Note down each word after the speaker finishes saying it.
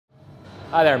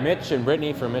Hi there, Mitch and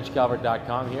Brittany from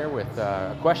MitchCalvert.com here with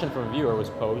a question from a viewer was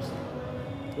posed.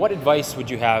 What advice would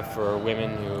you have for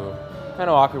women who are kind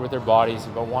of awkward with their bodies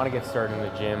but want to get started in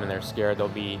the gym and they're scared they'll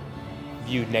be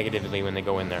viewed negatively when they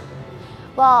go in there?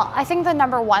 Well, I think the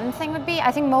number one thing would be,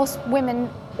 I think most women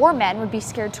or men would be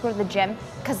scared to go to the gym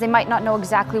because they might not know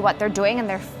exactly what they're doing and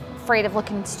they're afraid of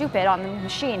looking stupid on the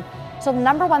machine. So the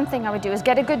number one thing I would do is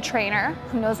get a good trainer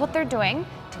who knows what they're doing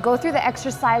to go through the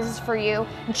exercises for you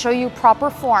and show you proper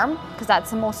form, because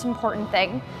that's the most important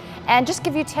thing, and just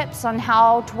give you tips on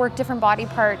how to work different body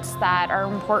parts that are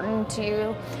important to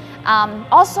you.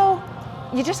 Also,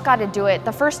 you just got to do it.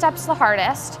 The first step's the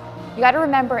hardest. You got to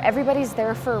remember everybody's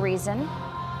there for a reason.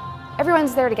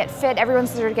 Everyone's there to get fit,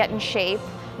 everyone's there to get in shape.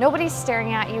 Nobody's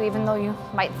staring at you even though you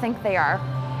might think they are.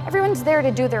 Everyone's there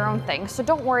to do their own thing, so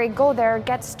don't worry, go there,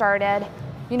 get started.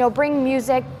 You know, bring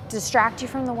music, distract you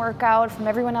from the workout, from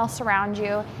everyone else around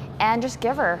you, and just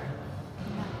give her.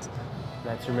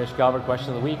 That's your Mitch Calvert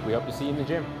question of the week. We hope to see you in the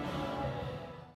gym.